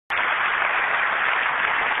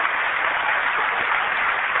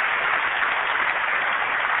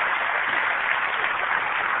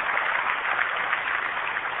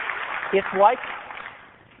It's like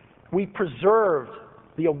we preserved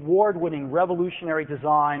the award-winning revolutionary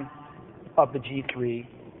design of the G3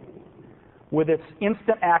 with its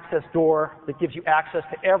instant access door that gives you access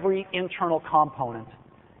to every internal component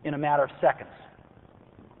in a matter of seconds.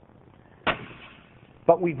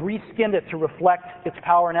 But we've reskinned it to reflect its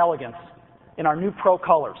power and elegance in our new Pro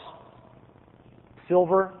colors: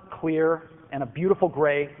 silver, clear, and a beautiful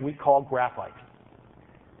gray we call graphite.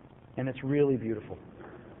 And it's really beautiful.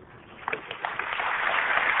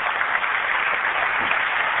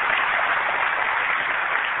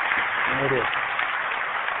 And it is.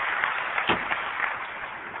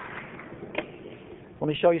 Let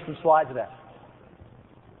me show you some slides of that.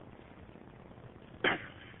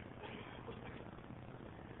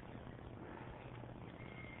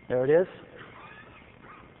 There it is.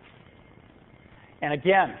 And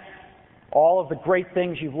again, all of the great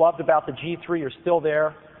things you've loved about the G3 are still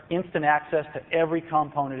there. Instant access to every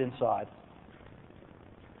component inside.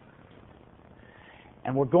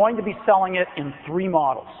 And we're going to be selling it in 3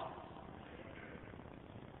 models: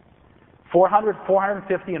 400,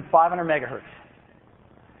 450, and 500 megahertz.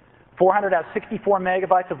 400 has 64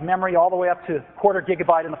 megabytes of memory all the way up to quarter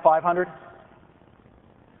gigabyte in the 500.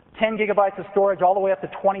 10 gigabytes of storage all the way up to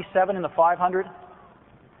 27 in the 500.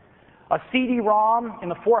 A CD-ROM in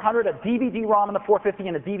the 400, a DVD-ROM in the 450,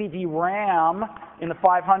 and a DVD-RAM in the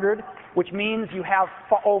 500, which means you have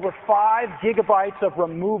over 5 gigabytes of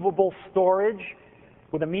removable storage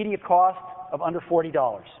with a media cost of under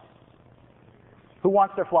 $40. Who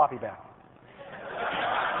wants their floppy back?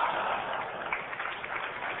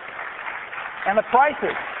 And the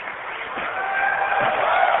prices.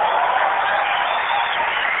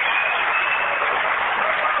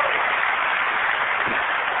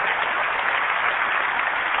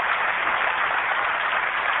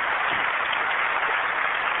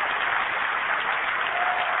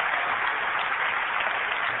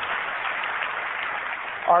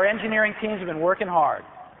 Our engineering teams have been working hard.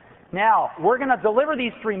 Now, we're going to deliver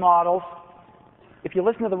these 3 models, if you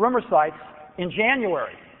listen to the rumor sites, in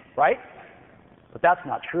January, right? But that's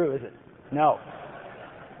not true, is it? No.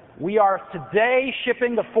 We are today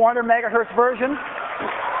shipping the 400 megahertz version.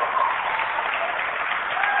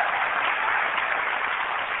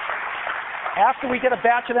 After we get a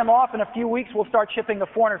batch of them off, in a few weeks, we'll start shipping the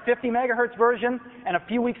 450 megahertz version, and a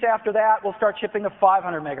few weeks after that, we'll start shipping the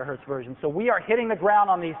 500 megahertz version. So we are hitting the ground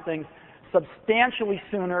on these things substantially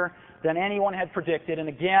sooner than anyone had predicted. And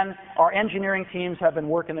again, our engineering teams have been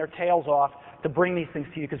working their tails off to bring these things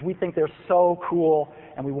to you because we think they're so cool,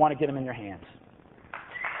 and we want to get them in your hands.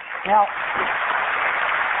 Now,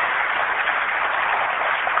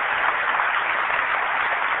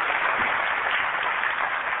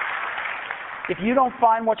 if you don't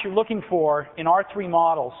find what you're looking for in our 3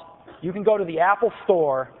 models, you can go to the Apple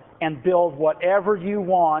Store and build whatever you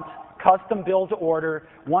want, custom build to order,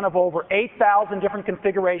 one of over 8,000 different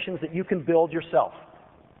configurations that you can build yourself.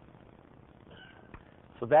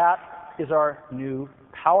 So that is our new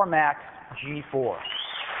PowerMax G4.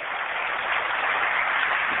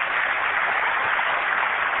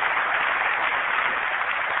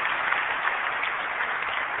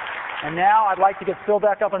 And now I'd like to get Phil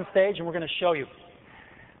back up on stage, and we're going to show you.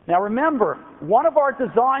 Now remember, one of our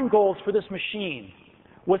design goals for this machine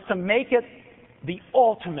was to make it the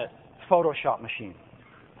ultimate Photoshop machine.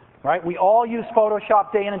 Right? We all use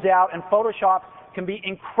Photoshop day in and day out, and Photoshop can be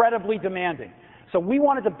incredibly demanding. So we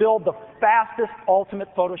wanted to build the fastest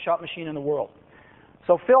ultimate Photoshop machine in the world.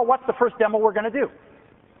 So Phil, what's the first demo we're going to do?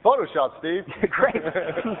 Photoshop, Steve. Great.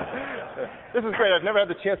 This is great. I've never had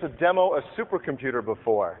the chance to demo a supercomputer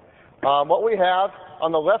before. What we have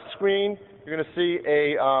on the left screen, you're going to see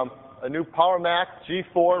a new PowerMax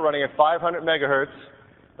G4 running at 500 megahertz.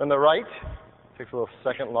 On the right, it takes a little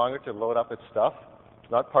second longer to load up its stuff.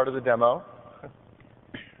 It's not part of the demo.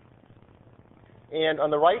 And on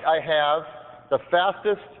the right, I have the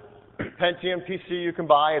fastest Pentium PC you can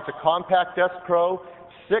buy. It's a Compact Desk Pro,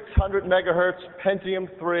 600 megahertz, Pentium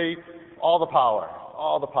 3, all the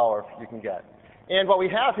power you can get. And what we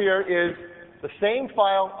have here is the same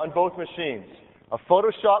file on both machines, a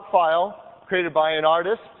Photoshop file created by an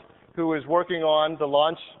artist who is working on the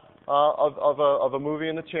launch of a movie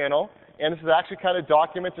in the channel. And this is actually kind of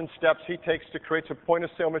documents and steps he takes to create some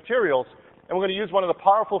point-of-sale materials. And we're going to use one of the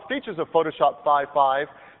powerful features of Photoshop 5.5,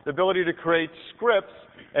 the ability to create scripts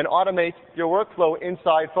and automate your workflow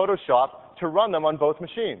inside Photoshop to run them on both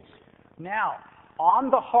machines. Now,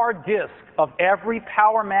 on the hard disk of every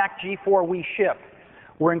PowerMac G4 we ship,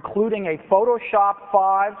 we're including a Photoshop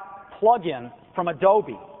 5 plugin from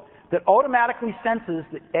Adobe that automatically senses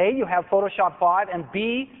that A, you have Photoshop 5, and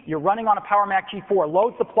B, you're running on a Power Mac G4,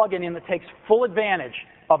 loads the plugin in that takes full advantage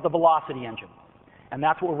of the velocity engine. And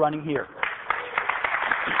that's what we're running here.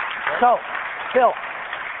 So, Phil.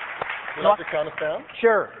 Would you like to count us down?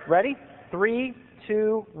 Sure. Ready? 3,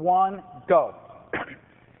 2, 1, go.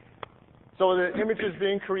 So the image is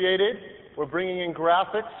being created. We're bringing in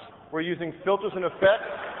graphics. We're using filters and effects,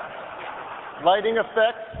 lighting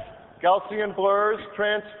effects, Gaussian blurs,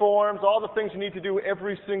 transforms, all the things you need to do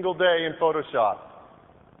every single day in Photoshop.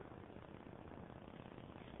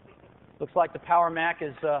 Looks like the Power Mac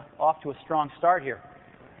is off to a strong start here.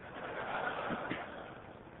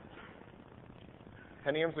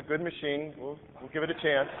 Pentium's a good machine. We'll give it a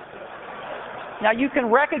chance. Now, you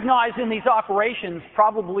can recognize in these operations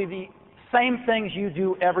probably the same things you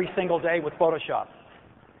do every single day with Photoshop.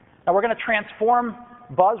 Now, we're going to transform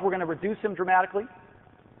Buzz. We're going to reduce him dramatically.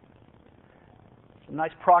 A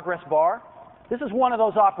nice progress bar. This is one of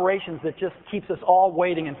those operations that just keeps us all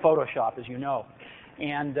waiting in Photoshop, as you know.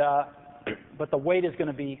 And, but the wait is going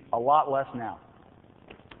to be a lot less now.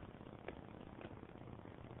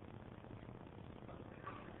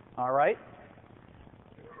 All right.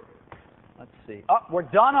 Let's see. Oh, we're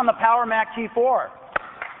done on the Power Mac G4.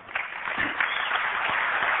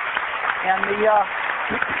 And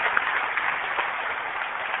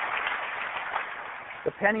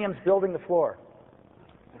the Pentium's building the floor.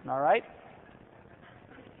 All right.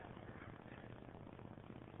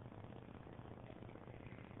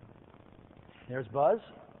 There's Buzz.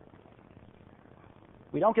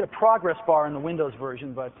 We don't get a progress bar in the Windows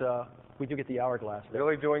version, but we do get the hourglass there.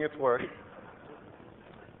 Really doing its work.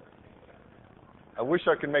 I wish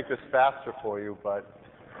I could make this faster for you, but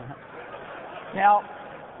now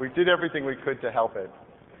we did everything we could to help it.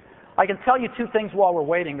 I can tell you two things while we're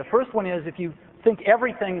waiting. The first one is if you think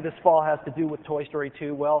everything this fall has to do with Toy Story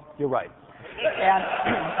 2, well, you're right. And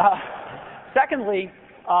secondly,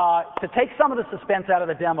 to take some of the suspense out of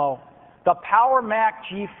the demo, the Power Mac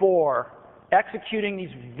G4 executing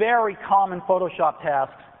these very common Photoshop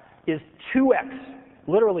tasks is 2x,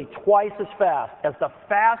 literally twice as fast as the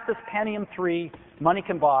fastest Pentium 3 money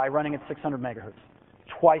can buy running at 600 megahertz.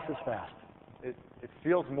 Twice as fast. It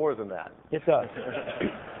feels more than that. It does.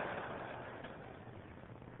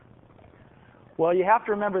 Well, you have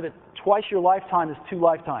to remember that twice your lifetime is 2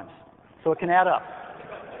 lifetimes, so it can add up.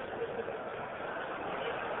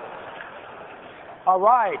 All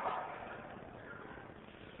right.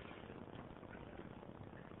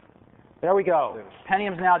 There we go.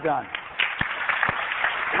 Pentium's now done.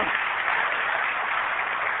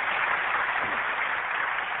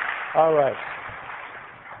 All right.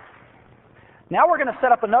 Now we're going to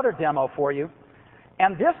set up another demo for you.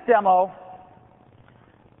 And this demo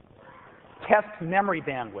tests memory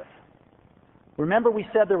bandwidth. Remember we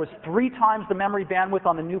said there was 3 times the memory bandwidth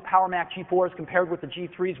on the new Power Mac G4s compared with the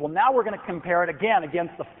G3s? Well, now we're going to compare it again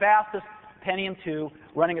against the fastest Pentium 2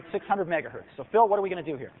 running at 600 megahertz. So, Phil, what are we going to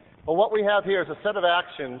do here? Well, what we have here is a set of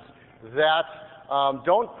actions that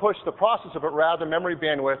don't push the processor, but rather memory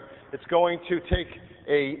bandwidth. It's going to take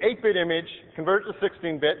a 8-bit image, convert it to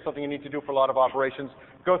 16-bit, something you need to do for a lot of operations,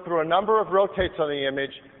 go through a number of rotates on the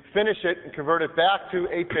image, finish it, and convert it back to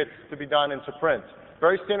 8 bits to be done into print.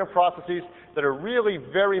 Very standard processes that are really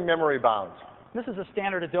very memory bound. This is a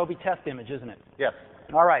standard Adobe test image, isn't it? Yes.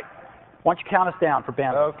 All right. Why don't you count us down for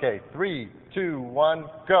bandwidth? Okay. 3, 2, 1,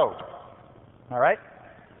 go. All right.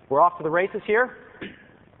 We're off to the races here.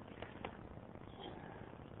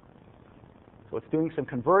 So it's doing some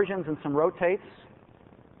conversions and some rotates.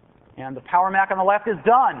 And the Power Mac on the left is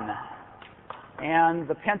done. And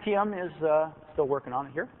the Pentium is still working on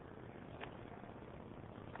it here.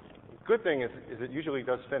 Good thing is it usually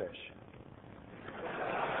does finish.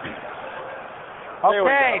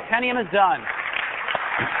 Okay, Pentium is done.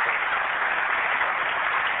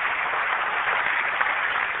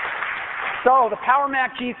 So the Power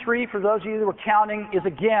Mac G3, for those of you who are counting, is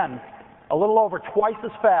again a little over twice as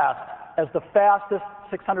fast as the fastest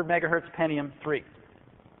 600 megahertz Pentium 3.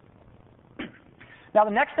 Now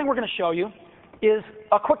the next thing we're going to show you is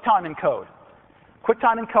a QuickTime encode.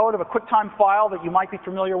 QuickTime encode of a QuickTime file that you might be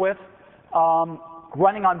familiar with,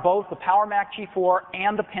 running on both the Power Mac G4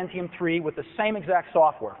 and the Pentium 3 with the same exact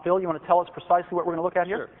software. Phil, you want to tell us precisely what we're going to look at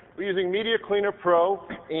here? Sure. We're using Media Cleaner Pro,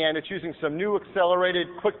 and it's using some new accelerated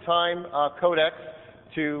QuickTime codecs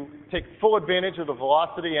to take full advantage of the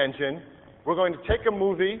velocity engine. We're going to take a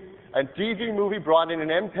movie, a DV movie brought in an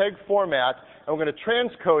MPEG format, and we're going to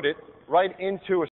transcode it right into a